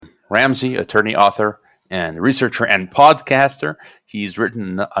Ramsey, attorney, author, and researcher and podcaster. He's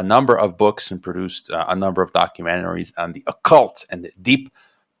written a number of books and produced a number of documentaries on the occult and the deep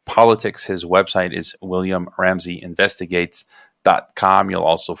politics. His website is WilliamRamseyInvestigates.com. You'll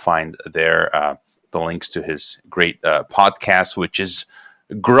also find there the links to his great podcast, which is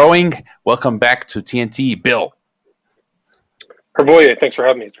growing. Welcome back to TNT, Bill. Hrvoje, thanks for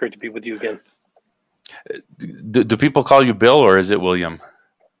having me. It's great to be with you again. Do people call you Bill, or is it William?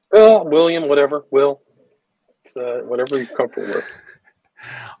 Well, William, whatever. Will. It's, whatever you're comfortable with.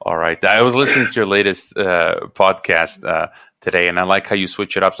 All right. I was listening to your latest podcast today, and I like how you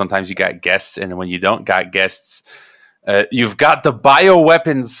switch it up. Sometimes you got guests, and when you don't got guests, you've got the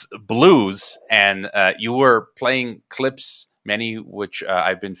bioweapons blues, and you were playing clips, many which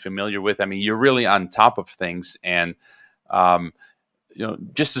I've been familiar with. I mean, you're really on top of things, and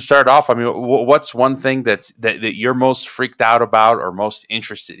just to start off, I mean, what's one thing that you're most freaked out about or most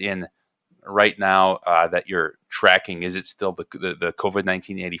interested in right now that you're tracking? Is it still the COVID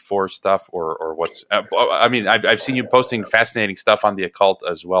 1984 stuff, or what's? I mean, I've seen you posting fascinating stuff on the occult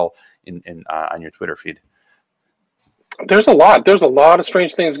as well on your Twitter feed. There's a lot of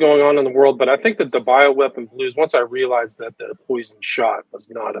strange things going on in the world, but I think that the bioweapon blues, once I realized that the poison shot was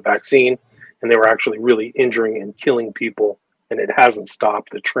not a vaccine and they were actually really injuring and killing people, and it hasn't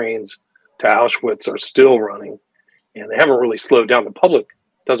stopped. The trains to Auschwitz are still running, and they haven't really slowed down. The public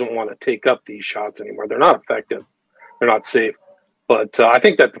doesn't want to take up these shots anymore. They're not effective. They're not safe. But I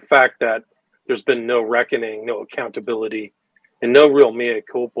think that the fact that there's been no reckoning, no accountability, and no real mea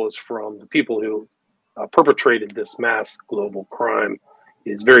culpas from the people who perpetrated this mass global crime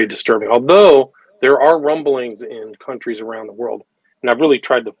is very disturbing. Although there are rumblings in countries around the world, and I've really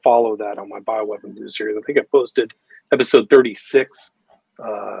tried to follow that on my bioweapon news series. I think I posted episode 36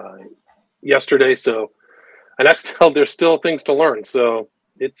 yesterday. So, and there's still things to learn. So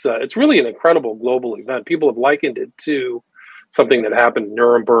it's really an incredible global event. People have likened it to something that happened in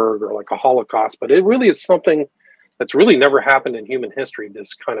Nuremberg or like a Holocaust, but it really is something that's really never happened in human history.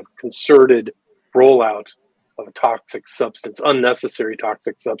 This kind of concerted rollout of a toxic substance, unnecessary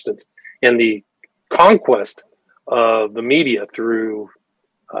toxic substance, and the conquest of the media through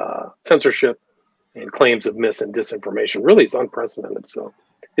censorship and claims of mis and disinformation really is unprecedented. So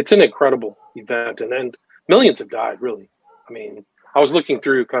it's an incredible event, and millions have died, really. I mean, I was looking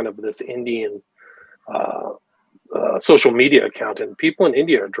through kind of this Indian social media account, and people in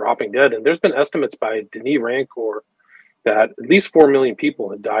India are dropping dead. And there's been estimates by Denis Rancourt that at least 4 million people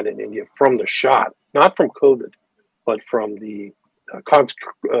had died in India from the shot, not from COVID, but from the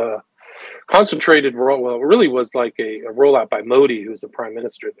concentrated roll. Well, it really was like a rollout by Modi, who's the prime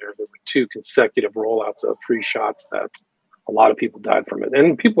minister there. There were 2 consecutive rollouts of 3 shots that a lot of people died from it.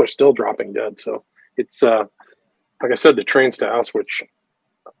 And people are still dropping dead. So it's, like I said, the trains to Auschwitz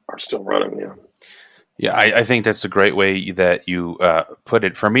are still running. Yeah. Yeah, I think that's a great way that you put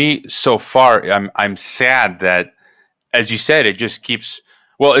it. For me, so far, I'm sad that, as you said, it just keeps.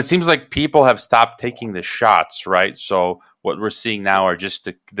 Well, it seems like people have stopped taking the shots, right? So what we're seeing now are just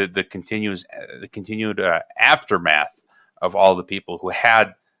the continued aftermath of all the people who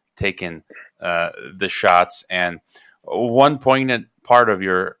had taken the shots. And one poignant part of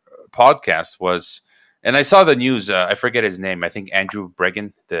your podcast was, and I saw the news. I forget his name. I think Andrew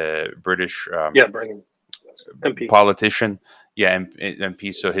Bregan, the British Bregan. MP. Politician,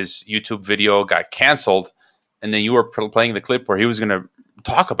 MP. So his YouTube video got canceled, and then you were playing the clip where he was going to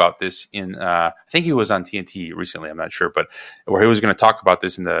talk about this in. I think he was on TNT recently. I'm not sure, but where he was going to talk about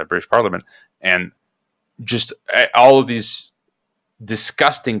this in the British Parliament, and just all of these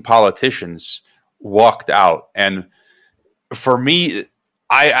disgusting politicians walked out. And for me,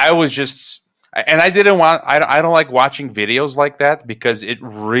 I was just. And I didn't want. I don't like watching videos like that because it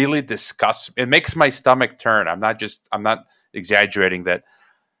really disgusts. It makes my stomach turn. I'm not exaggerating that.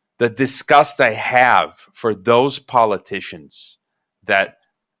 The disgust I have for those politicians that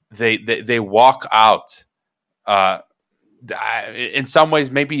they walk out. In some ways,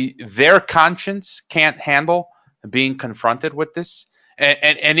 maybe their conscience can't handle being confronted with this,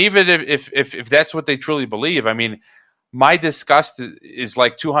 and even if that's what they truly believe, I mean. My disgust is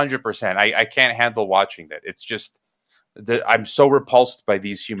like 200%. I can't handle watching that. It's just that I'm so repulsed by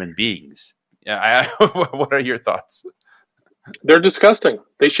these human beings. What are your thoughts? They're disgusting.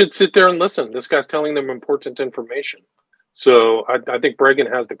 They should sit there and listen. This guy's telling them important information. So I think Bregan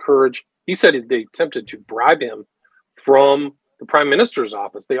has the courage. He said they attempted to bribe him from the prime minister's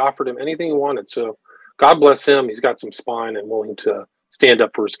office. They offered him anything he wanted. So God bless him. He's got some spine and willing to stand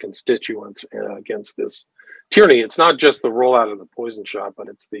up for his constituents against this tyranny. It's not just the rollout of the poison shot, but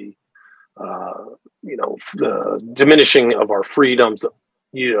it's the, the diminishing of our freedoms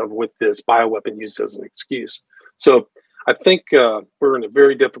with this bioweapon used as an excuse. So I think we're in a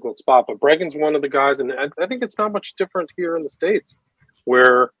very difficult spot. But Bregan's one of the guys, and I think it's not much different here in the States,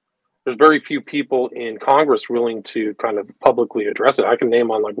 where there's very few people in Congress willing to kind of publicly address it. I can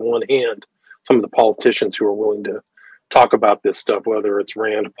name on like one hand some of the politicians who are willing to talk about this stuff, whether it's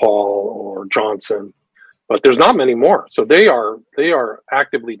Rand Paul or Johnson, but there's not many more. So they are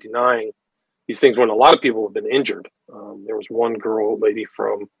actively denying these things when a lot of people have been injured. There was one lady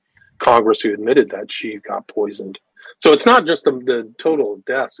from Congress who admitted that she got poisoned. So it's not just the total of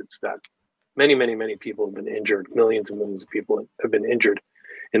deaths; it's that many, many, many people have been injured. Millions and millions of people have been injured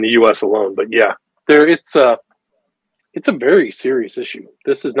in the U.S. alone. But yeah, it's a very serious issue.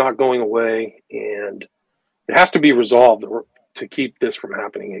 This is not going away, and it has to be resolved to keep this from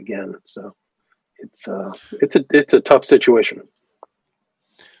happening again. So it's a tough situation.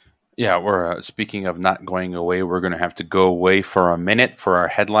 Yeah, we're speaking of not going away. We're going to have to go away for a minute for our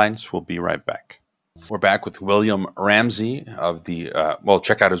headlines. We'll be right back. We're back with William Ramsey of the,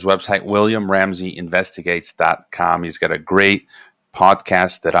 check out his website, williamramseyinvestigates.com. He's got a great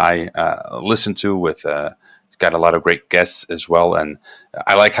podcast that I listen to with, he's got a lot of great guests as well. And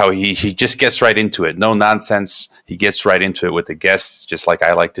I like how he just gets right into it. No nonsense. He gets right into it with the guests, just like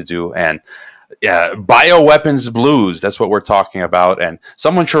I like to do. And yeah, bioweapons blues. That's what we're talking about. And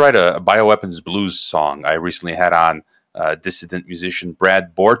someone should write a bioweapons blues song. I recently had on dissident musician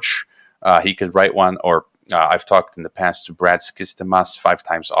Brad Borch. He could write one, or I've talked in the past to Brad Skistemas, 5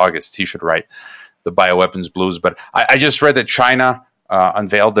 times August. He should write the bioweapons blues. But I just read that China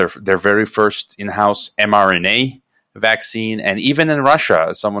unveiled their very first in-house mRNA vaccine. And even in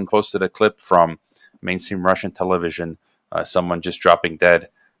Russia, someone posted a clip from mainstream Russian television, someone just dropping dead.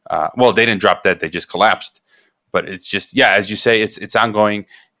 They didn't drop dead; they just collapsed. But it's just, as you say, it's ongoing.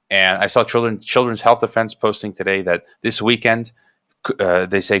 And I saw Children's Health Defense posting today that this weekend,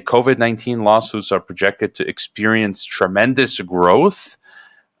 they say COVID-19 lawsuits are projected to experience tremendous growth.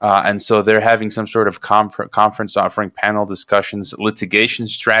 And so they're having some sort of conference offering panel discussions, litigation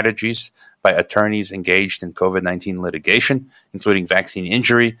strategies by attorneys engaged in COVID-19 litigation, including vaccine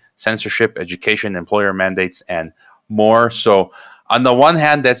injury, censorship, education, employer mandates, and more. So on the one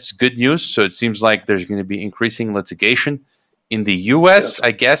hand, that's good news. So it seems like there's going to be increasing litigation in the U.S.,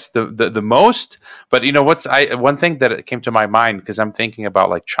 I guess, the most. But you know one thing that came to my mind, because I'm thinking about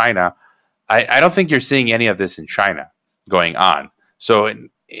like China, I don't think you're seeing any of this in China going on. So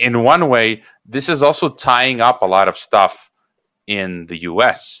in one way, this is also tying up a lot of stuff in the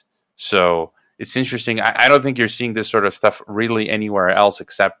U.S. So it's interesting. I don't think you're seeing this sort of stuff really anywhere else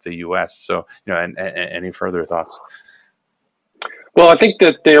except the U.S. So, and any further thoughts? Well, I think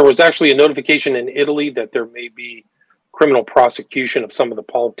that there was actually a notification in Italy that there may be criminal prosecution of some of the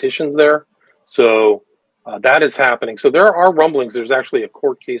politicians there. So that is happening. So there are rumblings. There's actually a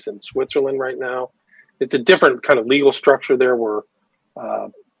court case in Switzerland right now. It's a different kind of legal structure there where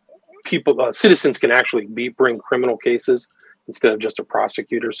citizens can actually bring criminal cases instead of just a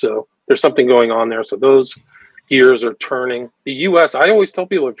prosecutor. So there's something going on there. So those gears are turning. The U.S., I always tell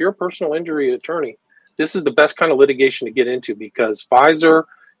people, if you're a personal injury attorney, this is the best kind of litigation to get into because Pfizer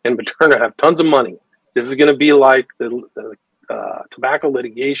and Moderna have tons of money. This is going to be like the tobacco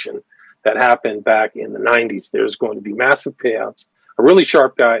litigation that happened back in the 90s. There's going to be massive payouts. A really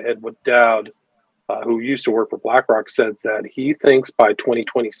sharp guy, Edward Dowd, who used to work for BlackRock, said that he thinks by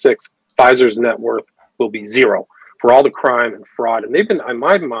 2026, Pfizer's net worth will be zero for all the crime and fraud. And they've been, in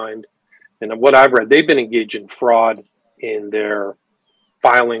my mind, and what I've read, they've been engaged in fraud in their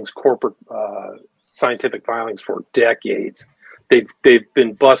filings, corporate scientific filings for decades. They've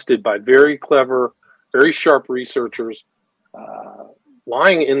been busted by very clever, very sharp researchers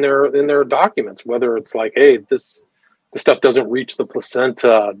lying in their documents, whether it's like, hey, this stuff doesn't reach the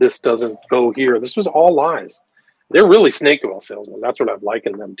placenta, this doesn't go here. This was all lies. They're really snake oil salesmen. That's what I've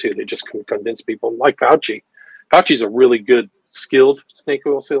likened them to. They just can convince people. Like Fauci. Fauci's a really good, skilled snake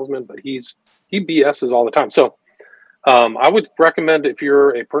oil salesman, but he BS's all the time. So I would recommend, if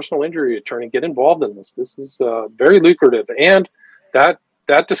you're a personal injury attorney, get involved in this. This is very lucrative, and that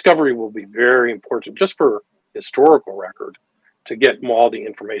discovery will be very important just for historical record to get all the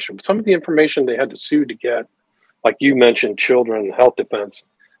information. Some of the information they had to sue to get, like you mentioned, Children's Health Defense,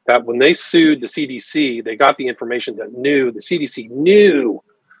 that when they sued the CDC, they got the information that the CDC knew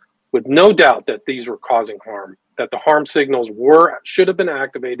with no doubt that these were causing harm, that the harm signals should have been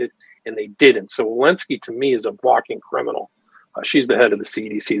activated, and they didn't. So Walensky, to me, is a walking criminal. She's the head of the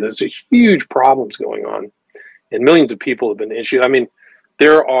CDC. There's huge problems going on, and millions of people have been issued. I mean,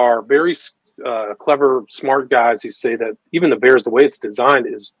 there are very clever, smart guys who say that even the VAERS, the way it's designed,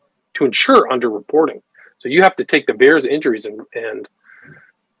 is to ensure underreporting. So you have to take the VAERS injuries and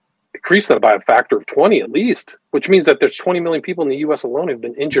increase that by a factor of 20 at least, which means that there's 20 million people in the U.S. alone who've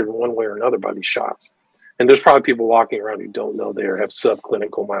been injured in one way or another by these shots. And there's probably people walking around who don't know they have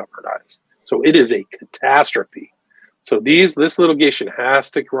subclinical myocarditis. So it is a catastrophe. So this litigation has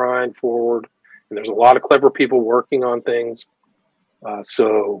to grind forward, and there's a lot of clever people working on things.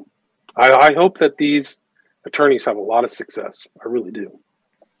 So I hope that these attorneys have a lot of success. I really do.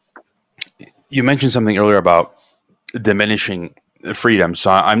 You mentioned something earlier about diminishing freedom.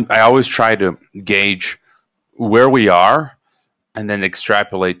 So I always try to gauge where we are and then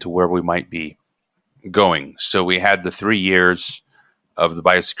extrapolate to where we might be going. So we had the 3 years of the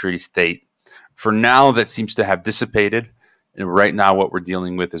biosecurity state. For now, that seems to have dissipated. And right now, what we're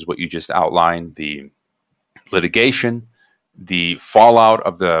dealing with is what you just outlined, the litigation, the fallout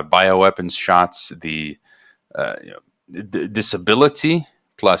of the bioweapons shots, the disability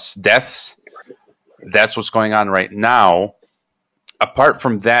plus deaths. That's what's going on right now. Apart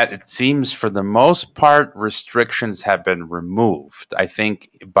from that, it seems for the most part, restrictions have been removed. I think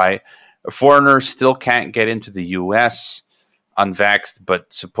foreigners still can't get into the U.S. unvaxxed,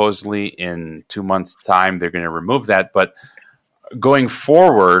 but supposedly in 2 months' time, they're going to remove that. But going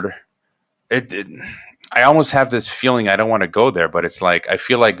forward, I almost have this feeling I don't want to go there, but it's like I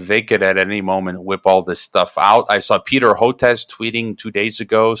feel like they could at any moment whip all this stuff out. I saw Peter Hotez tweeting 2 days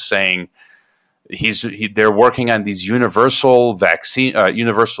ago saying they're working on these universal vaccine,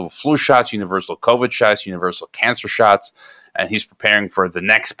 universal flu shots, universal COVID shots, universal cancer shots, and he's preparing for the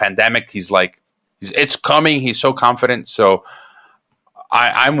next pandemic. He's like, it's coming. He's so confident. So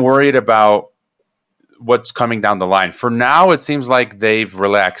I'm worried about what's coming down the line. For now, it seems like they've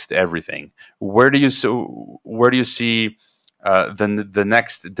relaxed everything. Where do you see the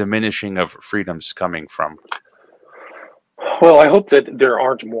next diminishing of freedoms coming from? Well, I hope that there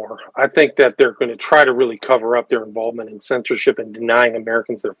aren't more. I think that they're going to try to really cover up their involvement in censorship and denying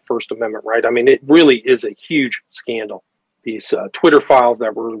Americans their First Amendment right. I mean, it really is a huge scandal. These Twitter files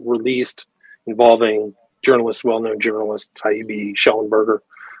that were released involving journalists, well-known journalists, Taibbi, Schellenberger,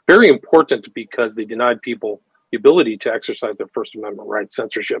 very important because they denied people the ability to exercise their First Amendment right,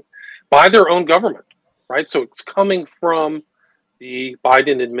 censorship, by their own government, right? So it's coming from the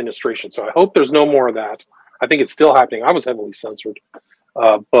Biden administration. So I hope there's no more of that. I think it's still happening. I was heavily censored,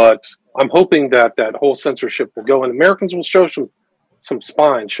 but I'm hoping that that whole censorship will go and Americans will show some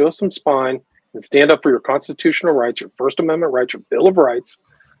spine, and stand up for your constitutional rights, your First Amendment rights, your Bill of Rights,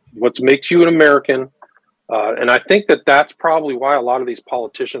 what makes you an American. And I think that that's probably why a lot of these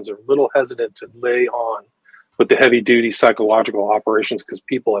politicians are a little hesitant to lay on with the heavy duty psychological operations because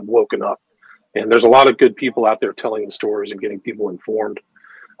people have woken up. And there's a lot of good people out there telling the stories and getting people informed.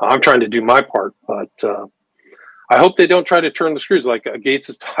 I'm trying to do my part, but I hope they don't try to turn the screws. Like Gates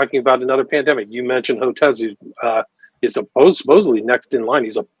is talking about another pandemic. You mentioned Hotez, who is supposedly next in line.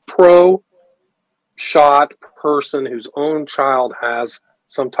 He's a pro-shot person whose own child has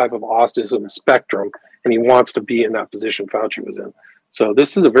some type of autism spectrum, and he wants to be in that position Fauci was in. So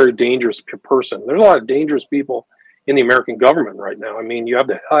this is a very dangerous person. There's a lot of dangerous people in the American government right now. I mean, you have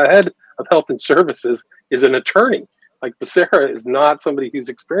the head of Health and Services is an attorney. Like Becerra is not somebody who's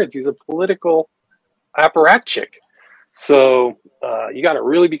experienced. He's a political apparatchik. So you got to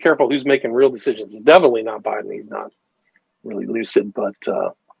really be careful who's making real decisions. It's definitely not Biden. He's not really lucid. But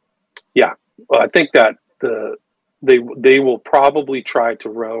I think that they will probably try to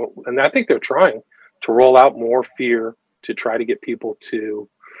roll, and I think they're trying to roll out more fear to try to get people to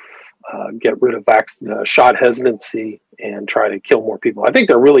get rid of shot hesitancy and try to kill more people. I think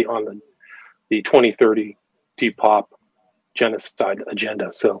they're really on the 2030 Depop genocide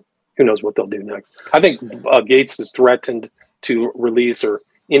agenda. So who knows what they'll do next. I think Gates has threatened to release or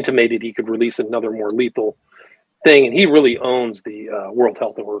intimated he could release another more lethal thing. And he really owns the World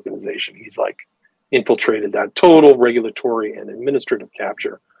Health Organization. He's like infiltrated that total regulatory and administrative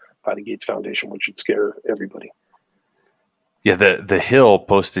capture by the Gates Foundation, which should scare everybody. Yeah, the Hill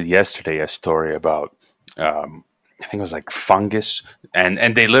posted yesterday a story about I think it was like fungus,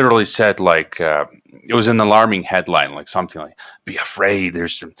 and they literally said like it was an alarming headline, like something like "Be afraid,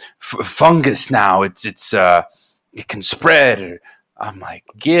 there's some fungus now. It can spread." I'm like,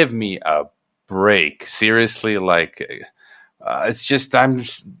 give me a break, seriously. Like it's just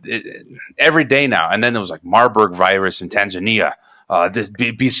every day now. And then there was like Marburg virus in Tanzania.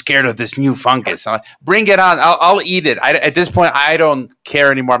 Be scared of this new fungus. I'm like, bring it on. I'll eat it. At this point, I don't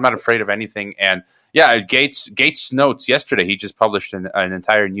care anymore. I'm not afraid of anything. And yeah, Gates notes yesterday, he just published an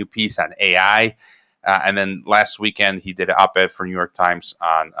entire new piece on AI. And then last weekend, he did an op-ed for New York Times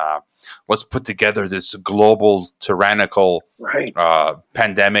on let's put together this global tyrannical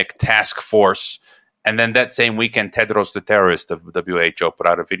pandemic task force. And then that same weekend, Tedros, the terrorist of WHO, put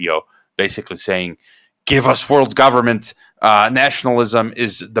out a video basically saying, "Give us world government. Nationalism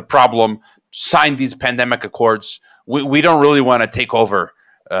is the problem. Sign these pandemic accords. We don't really want to take over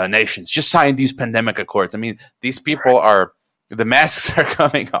nations. Just sign these pandemic accords." I mean, these people are, the masks are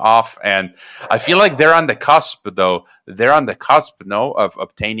coming off, and I feel like they're on the cusp, though. They're on the cusp, no, of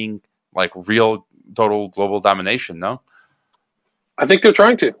obtaining like real total global domination, no? I think they're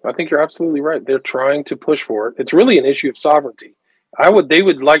trying to. I think you're absolutely right. They're trying to push for it. It's really an issue of sovereignty. They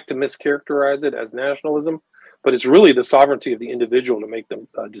would like to mischaracterize it as nationalism, but it's really the sovereignty of the individual to make them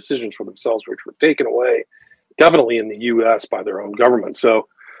decisions for themselves, which were taken away definitely in the U.S. by their own government. So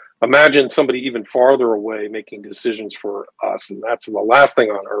imagine somebody even farther away making decisions for us, and that's the last thing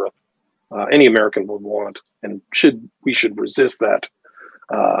on earth any American would want, and we should resist that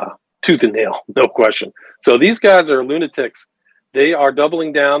tooth and nail, no question. So these guys are lunatics. They are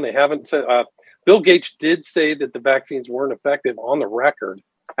doubling down. They haven't said. Bill Gates did say that the vaccines weren't effective on the record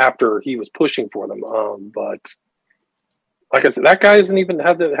after he was pushing for them. But like I said, that guy isn't even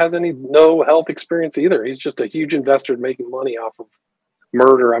has any no health experience either. He's just a huge investor making money off of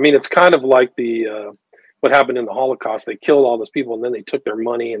murder. I mean, it's kind of like what happened in the Holocaust. They killed all those people, and then they took their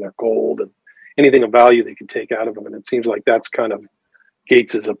money and their gold and anything of value they could take out of them. And it seems like that's kind of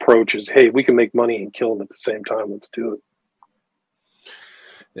Gates's approach: is, hey, we can make money and kill them at the same time. Let's do it.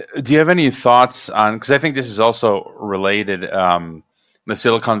 Do you have any thoughts on, because I think this is also related, the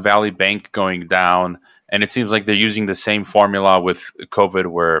Silicon Valley Bank going down, and it seems like they're using the same formula with COVID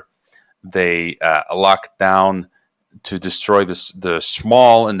where they locked down to destroy the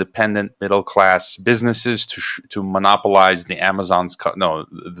small, independent, middle-class businesses to monopolize the Amazons,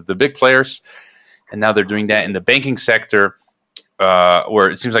 the big players, and now they're doing that in the banking sector, where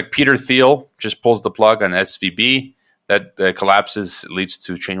it seems like Peter Thiel just pulls the plug on SVB. That collapses, leads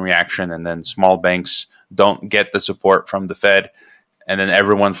to chain reaction, and then small banks don't get the support from the Fed, and then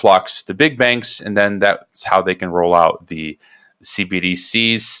everyone flocks to the big banks, and then that's how they can roll out the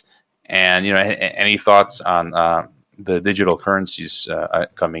CBDCs. And any thoughts on the digital currencies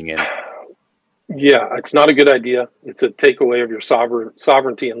coming in? Yeah, it's not a good idea. It's a takeaway of your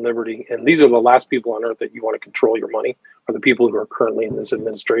sovereignty and liberty. And these are the last people on earth that you want to control your money, are the people who are currently in this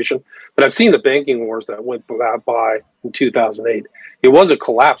administration. But I've seen the banking wars that went by in 2008. It was a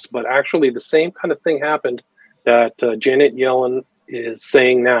collapse, but actually the same kind of thing happened that Janet Yellen is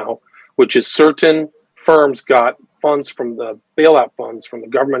saying now, which is certain firms got funds from the bailout funds from the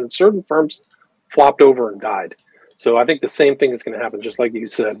government, and certain firms flopped over and died. So I think the same thing is going to happen, just like you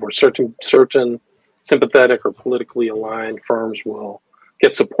said, where certain sympathetic or politically aligned firms will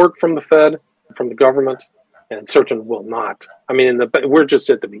get support from the Fed, from the government, and certain will not. I mean, we're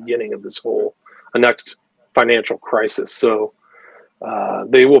just at the beginning of this whole next financial crisis. So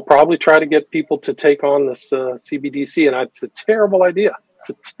they will probably try to get people to take on this CBDC, and it's a terrible idea.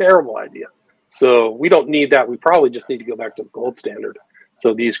 It's a terrible idea. So we don't need that. We probably just need to go back to the gold standard.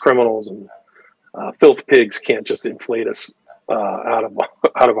 So these criminals and filth pigs can't just inflate us out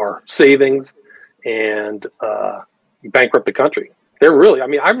of our savings and bankrupt the country. They're really, I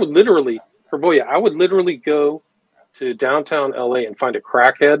mean, Hrvoje, I would literally go to downtown LA and find a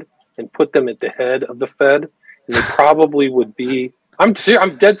crackhead and put them at the head of the Fed, and they probably would be, I'm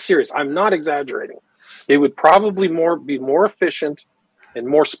dead serious, I'm not exaggerating. They would probably be more efficient and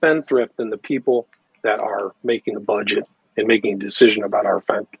more spendthrift than the people that are making the budget and making a decision about our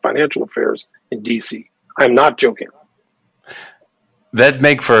financial affairs in DC. I'm not joking. That'd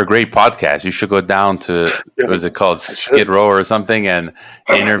make for a great podcast. You should go down to, what is it called, Skid Row or something, and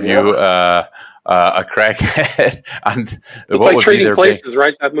interview a crackhead. It's like Trading Places,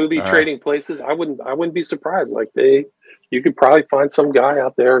 right? That movie, Trading Places. I wouldn't be surprised. Like you could probably find some guy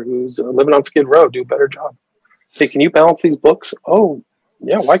out there who's living on Skid Row, do a better job. Hey, can you balance these books? Oh,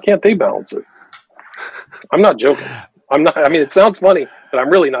 yeah. Why can't they balance it? I'm not joking. I mean, it sounds funny, but I'm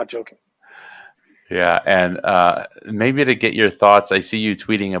really not joking. Yeah, and maybe to get your thoughts, I see you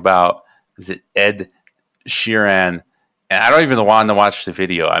tweeting about, is it Ed Sheeran? And I don't even want to watch the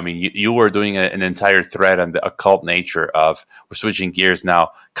video. I mean, you were doing an entire thread on the occult nature of, we're switching gears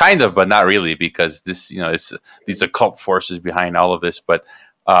now, kind of, but not really, because this, it's these occult forces behind all of this. But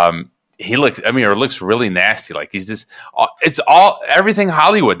he looks, it looks really nasty. Like he's this, it's all, everything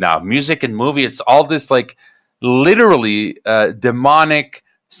Hollywood now, music and movie, it's all this like literally demonic,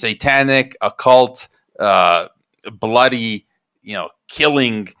 satanic, occult, bloody,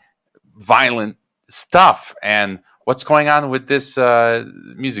 killing, violent stuff. And what's going on with this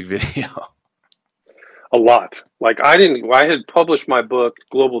music video? A lot. Like I had published my book,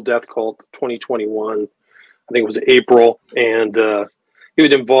 Global Death Cult 2021. I think it was April. And it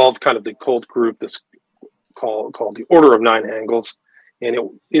would involve kind of the cult group that's called the Order of Nine Angles. and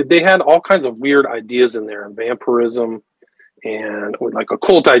they had all kinds of weird ideas in there, and vampirism, and like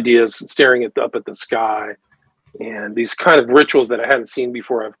occult ideas, staring up at the sky, and these kind of rituals that I hadn't seen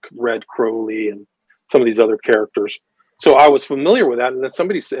before. I've read Crowley and some of these other characters, so I was familiar with that. And then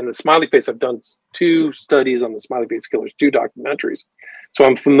somebody in the Smiley Face, I've done 2 studies on the Smiley Face killers, 2 documentaries, so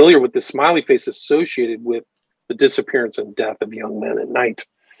I'm familiar with the Smiley Face associated with the disappearance and death of young men at night.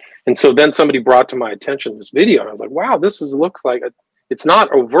 And so then somebody brought to my attention this video, and I was like, wow, looks like it's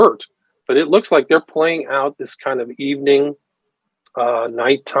not overt, but it looks like they're playing out this kind of evening,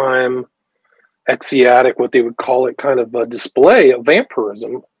 nighttime, Ecstatic, what they would call it, kind of a display of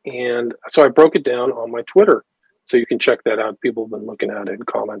vampirism. And so I broke it down on my Twitter. So you can check that out. People have been looking at it and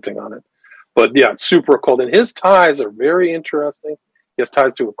commenting on it. But yeah, it's super occult. And his ties are very interesting. He has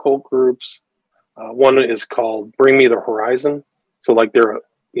ties to occult groups. One is called Bring Me the Horizon. So like they're,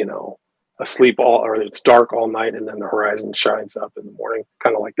 asleep or it's dark all night, and then the horizon shines up in the morning,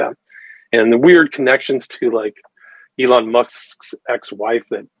 kind of like that. And the weird connections to like Elon Musk's ex-wife,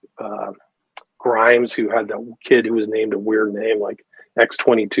 that Grimes, who had that kid who was named a weird name like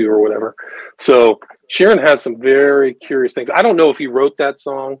X22 or whatever. So Sharon has some very curious things. I don't know if he wrote that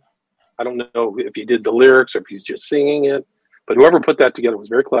song. I don't know if he did the lyrics or if he's just singing it, but whoever put that together was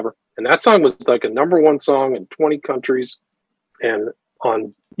very clever. And that song was like a #1 song in 20 countries. And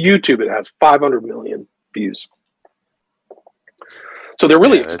on YouTube, it has 500 million views. So they're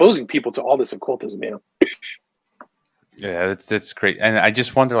really exposing people to all this occultism, man. Yeah, that's great. And I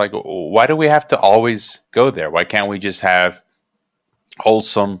just wonder, like, why do we have to always go there? Why can't we just have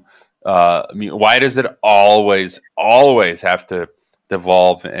wholesome? Why does it always have to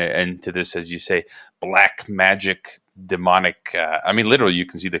devolve into this, as you say, black magic, demonic? Literally, you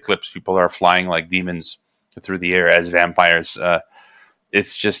can see the clips. People are flying like demons through the air as vampires.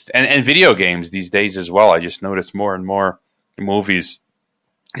 It's just, and video games these days as well. I just notice more and more movies.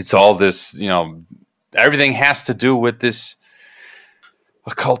 It's all this, everything has to do with this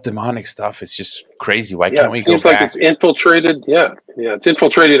occult demonic stuff. It's just crazy. Why can't we go back? It seems like it's infiltrated. Yeah. It's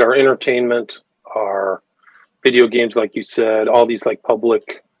infiltrated our entertainment, our video games, like you said, all these like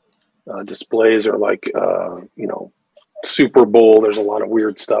public displays, or like, Super Bowl. There's a lot of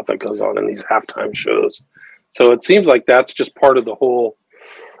weird stuff that goes on in these halftime shows. So it seems like that's just part of the whole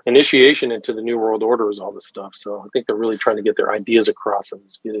initiation into the New World Order, is all this stuff. So I think they're really trying to get their ideas across in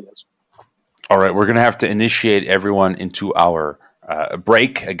these videos. All right, we're going to have to initiate everyone into our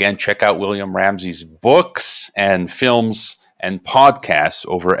break. Again, check out William Ramsey's books and films and podcasts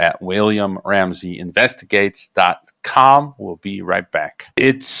over at WilliamRamseyInvestigates.com. We'll be right back.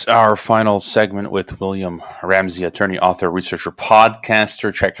 It's our final segment with William Ramsey, attorney, author, researcher,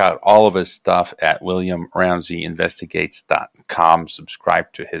 podcaster. Check out all of his stuff at WilliamRamseyInvestigates.com.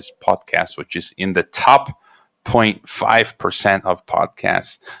 Subscribe to his podcast, which is in the top 0.5% of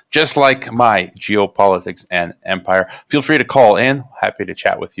podcasts, just like my Geopolitics and Empire. Feel free to call in. Happy to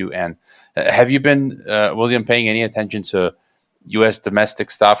chat with you. And have you been, William, paying any attention to U.S. domestic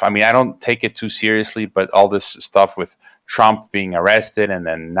stuff? I don't take it too seriously, but all this stuff with Trump being arrested and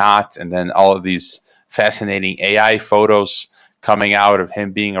then not, and then all of these fascinating AI photos coming out of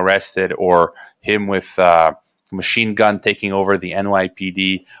him being arrested, or him with machine gun taking over the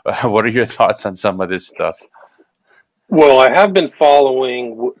NYPD. What are your thoughts on some of this stuff? Well, I have been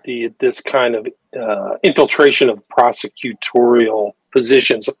following this kind of infiltration of prosecutorial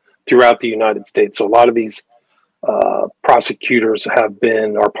positions throughout the United States. So a lot of these prosecutors are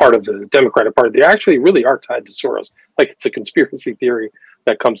part of the Democratic Party. They actually really are tied to Soros. Like, it's a conspiracy theory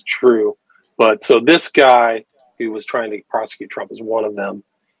that comes true. But so this guy who was trying to prosecute Trump is one of them.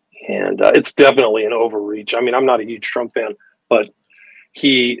 And it's definitely an overreach. I'm not a huge Trump fan, but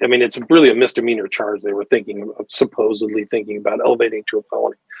it's really a misdemeanor charge. They were supposedly thinking about elevating to a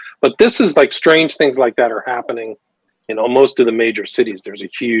felony. But this is like, strange things like that are happening in most of the major cities. There's a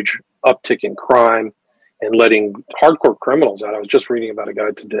huge uptick in crime and letting hardcore criminals out. I was just reading about a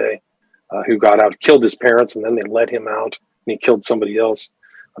guy today who got out, killed his parents, and then they let him out, and he killed somebody else.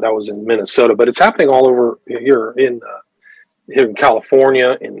 That was in Minnesota. But it's happening all over here in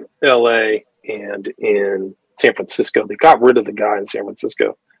California, in LA, and in San Francisco. They got rid of the guy in San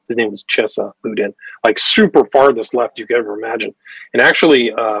Francisco. His name was Chesa Boudin, like super farthest left you could ever imagine. And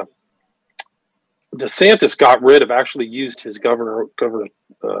actually, DeSantis used his governor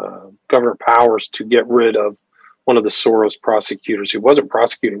powers to get rid of one of the Soros prosecutors who wasn't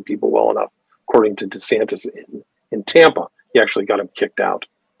prosecuting people well enough, according to DeSantis in Tampa. He actually got him kicked out,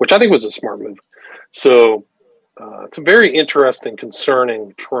 which I think was a smart move. So it's a very interesting,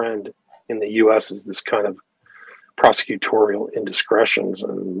 concerning trend in the U.S. is this kind of prosecutorial indiscretions,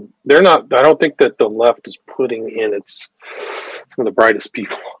 and I don't think that the left is putting in its some of the brightest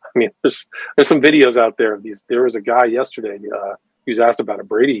people. I mean, there's some videos out there of these. There was a guy yesterday. He was asked about a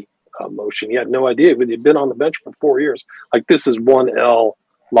Brady motion. He had no idea, but he'd been on the bench for 4 years. Like, this is 1L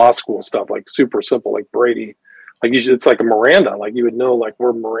law school stuff, like super simple, like Brady. Like, it's like a Miranda. Like, you would know like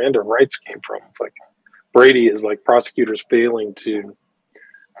where Miranda rights came from. It's like Brady is like prosecutors failing to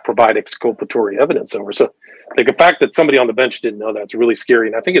provide exculpatory evidence over. So, like, the fact that somebody on the bench didn't know that's really scary.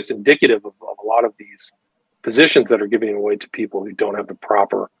 And I think it's indicative of a lot of these positions that are giving away to people who don't have the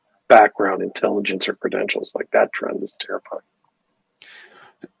proper background, intelligence, or credentials. Like, that trend is terrifying.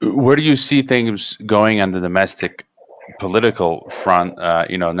 Where do you see things going on the domestic political front?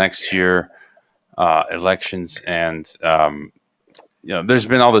 Next year, elections, and there's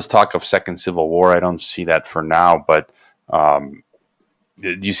been all this talk of second civil war. I don't see that for now, but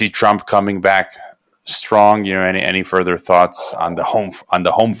do you see Trump coming back strong? Any further thoughts on the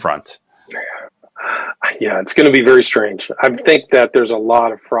home front? Yeah, it's going to be very strange. I think that there's a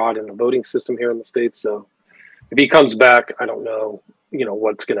lot of fraud in the voting system here in the States. So if he comes back, I don't know,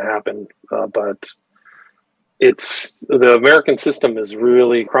 what's going to happen. But the American system is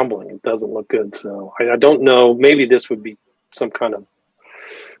really crumbling. It doesn't look good. So I don't know. Maybe this would be some kind of,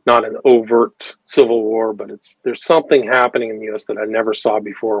 not an overt civil war, but there's something happening in the U.S. that I never saw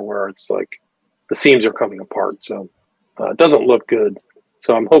before, where it's like the seams are coming apart. So it doesn't look good.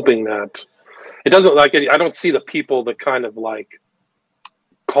 So I'm hoping that it doesn't, like, I don't see the people that kind of like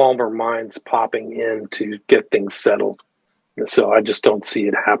calmer minds popping in to get things settled. So I just don't see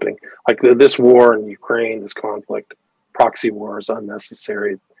it happening. Like, this war in Ukraine, this conflict, proxy war is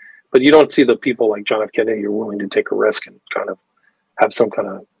unnecessary. But you don't see the people like John F. Kennedy who are willing to take a risk and kind of have some kind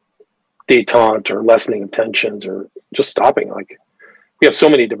of detente or lessening of tensions or just stopping. Like, we have so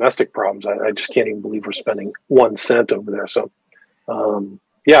many domestic problems. I just can't even believe we're spending 1 cent over there. So,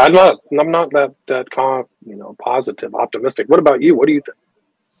 yeah, I'm not that positive, optimistic. What about you? What do you think?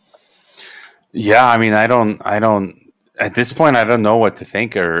 Yeah, I mean, I don't at this point, I don't know what to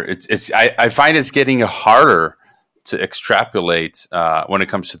think. I find it's getting harder to extrapolate when it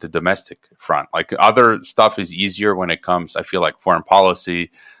comes to the domestic front. Like, other stuff is easier when it comes, I feel like, foreign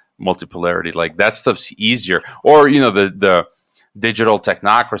policy, multipolarity, like that stuff's easier. Or, the digital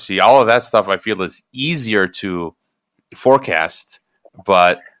technocracy, all of that stuff I feel is easier to forecast.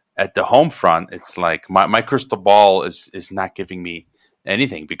 But at the home front, it's like my crystal ball is not giving me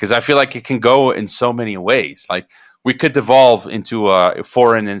anything, because I feel like it can go in so many ways. Like, we could devolve into a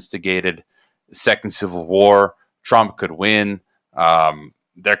foreign instigated second civil war. Trump could win.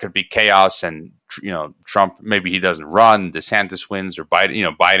 There could be chaos, and Trump, maybe he doesn't run. DeSantis wins, or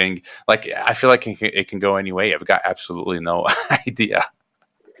Biden. Biden. Like, I feel like it can go any way. I've got absolutely no idea.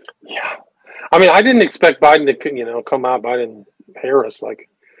 Yeah, I mean, I didn't expect Biden to come out. Biden Harris. Like,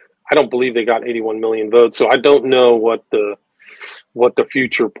 I don't believe they got 81 million votes, so I don't know what the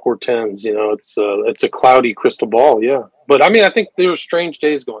future portends. It's a cloudy crystal ball. Yeah, but I mean, I think there's strange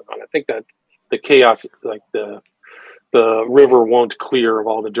days going on. I think that the chaos, like the river won't clear of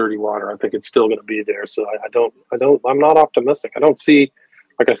all the dirty water. I think it's still going to be there. So I'm not optimistic. I don't see,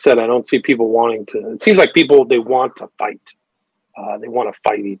 like I said, I don't see people wanting to. It seems like they want to fight. They want to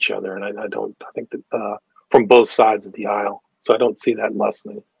fight each other, and I think that from both sides of the aisle. So I don't see that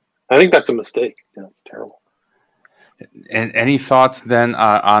lessening. I think that's a mistake. Yeah, it's terrible. And any thoughts then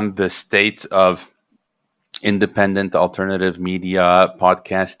on the state of independent alternative media,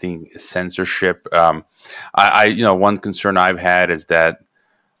 podcasting, censorship? One concern I've had is that,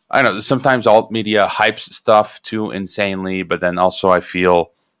 I don't know, sometimes alt media hypes stuff too insanely, but then also I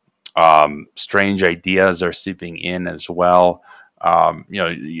feel strange ideas are seeping in as well. I don't know,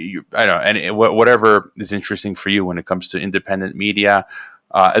 and whatever is interesting for you when it comes to independent media,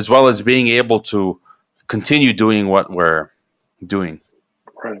 as well as being able to continue doing what we're doing.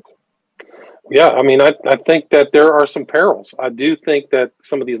 Right. Yeah, I mean, I think that there are some perils. I do think that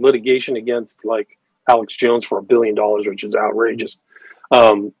some of the litigation against, like, Alex Jones for $1 billion, which is outrageous.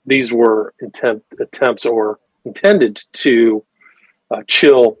 These were attempts or intended to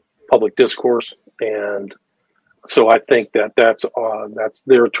chill public discourse, and so I think that's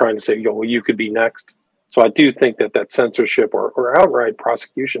they're trying to say, well, you could be next. So I do think that censorship or outright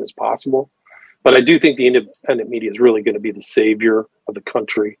prosecution is possible. But I do think the independent media is really going to be the savior of the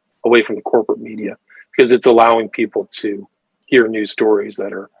country away from the corporate media, because it's allowing people to hear news stories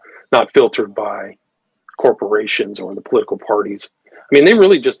that are not filtered by corporations or the political parties. I mean, they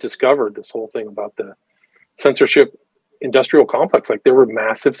really just discovered this whole thing about the censorship industrial complex. Like, there were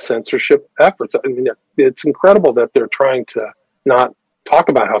massive censorship efforts. I mean, it's incredible that they're trying to not talk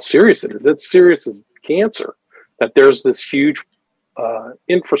about how serious it is. It's serious as cancer, that there's this huge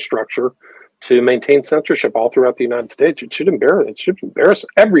infrastructure to maintain censorship all throughout the United States. It should embarrass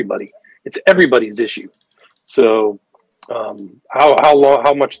everybody. It's everybody's issue. So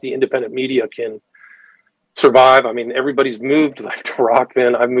how much the independent media can survive. I mean, everybody's moved like to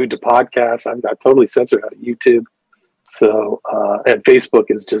Rockman. I've moved to podcasts. I've got totally censored out of YouTube. So, and Facebook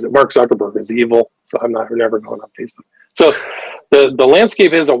is just, Mark Zuckerberg is evil. So I'm never going on Facebook. So the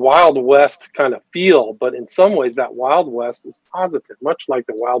landscape is a Wild West kind of feel, but in some ways that Wild West is positive, much like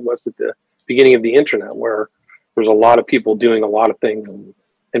the Wild West at the beginning of the internet, where there's a lot of people doing a lot of things,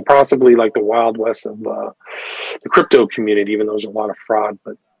 and possibly like the Wild West of the crypto community, even though there's a lot of fraud.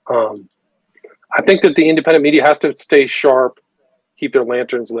 But I think that the independent media has to stay sharp, keep their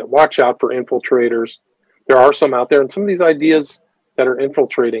lanterns lit, watch out for infiltrators. There are some out there, and some of these ideas that are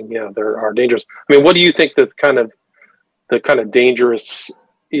infiltrating, there are dangerous. I mean, what do you think the kind of dangerous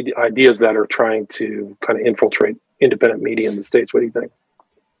ideas that are trying to kind of infiltrate independent media in the States? What do you think?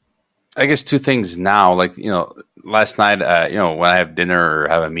 I guess two things now. Like, last night, when I have dinner or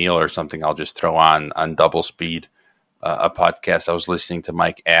have a meal or something, I'll just throw on double speed a podcast. I was listening to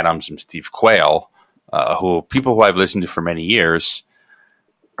Mike Adams and Steve Quayle, people who I've listened to for many years.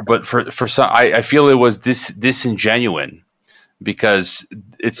 But for some, I feel it was disingenuous, because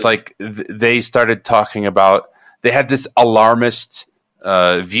it's like they started talking about, they had this alarmist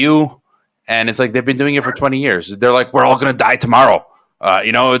view, and it's like they've been doing it for 20 years. They're like, we're all going to die tomorrow.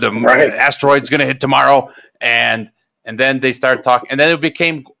 The asteroid's going to hit tomorrow. And then they started talking, and then it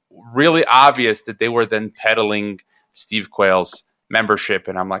became really obvious that they were then peddling Steve Quayle's membership.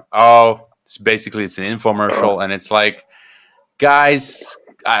 And I'm like, it's an infomercial. And it's like, guys,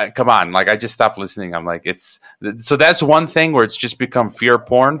 come on. Like, I just stopped listening. I'm like, so that's one thing where it's just become fear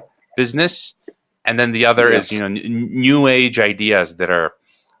porn business. And then the other is, new age ideas that are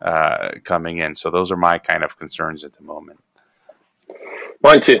coming in. So those are my kind of concerns at the moment.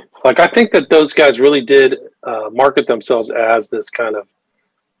 Mine too. Like, I think that those guys really did market themselves as this kind of,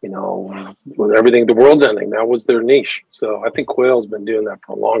 with everything, the world's ending. That was their niche. So I think Quayle's been doing that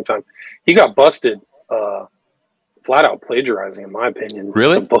for a long time. He got busted flat out plagiarizing, in my opinion.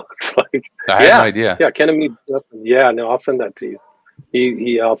 Really? Some books. Like, I had no idea. Yeah, Kenemy. Yeah, no, I'll send that to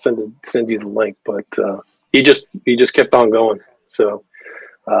you. I'll send you the link. But he just kept on going. So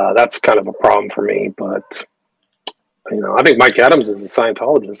that's kind of a problem for me. But I think Mike Adams is a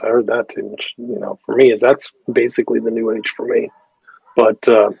Scientologist. I heard that too, which, for me that's basically the new age for me. But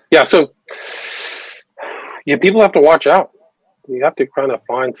so people have to watch out. You have to kind of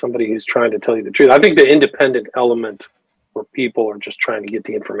find somebody who's trying to tell you the truth. I think the independent element where people are just trying to get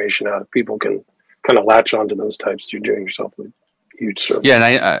the information out, if people can kind of latch onto those types, you're doing yourself a huge service. Yeah,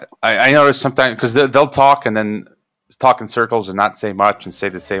 and I notice sometimes, because they'll talk and then talk in circles and not say much and say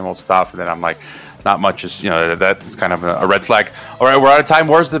the same old stuff, and then I'm like, not much is, that's kind of a red flag. All right, we're out of time.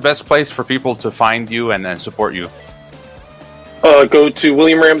 Where's the best place for people to find you and support you? Go to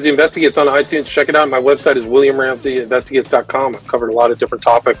William Ramsey Investigates on iTunes. Check it out. My website is williamramseyinvestigates.com. I've covered a lot of different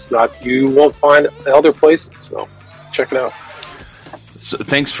topics that you won't find other places. So check it out. So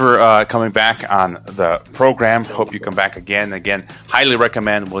thanks for coming back on the program. Hope you come back again. Again, highly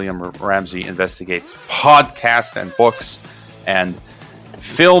recommend William Ramsey Investigates podcast and books and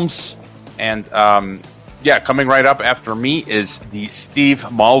films. And coming right up after me is the Steve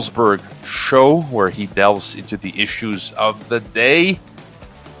Malzberg Show, where he delves into the issues of the day.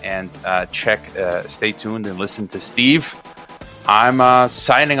 And stay tuned and listen to Steve. I'm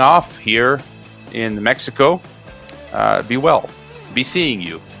signing off here in Mexico. Be well. Be seeing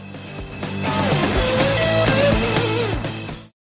you.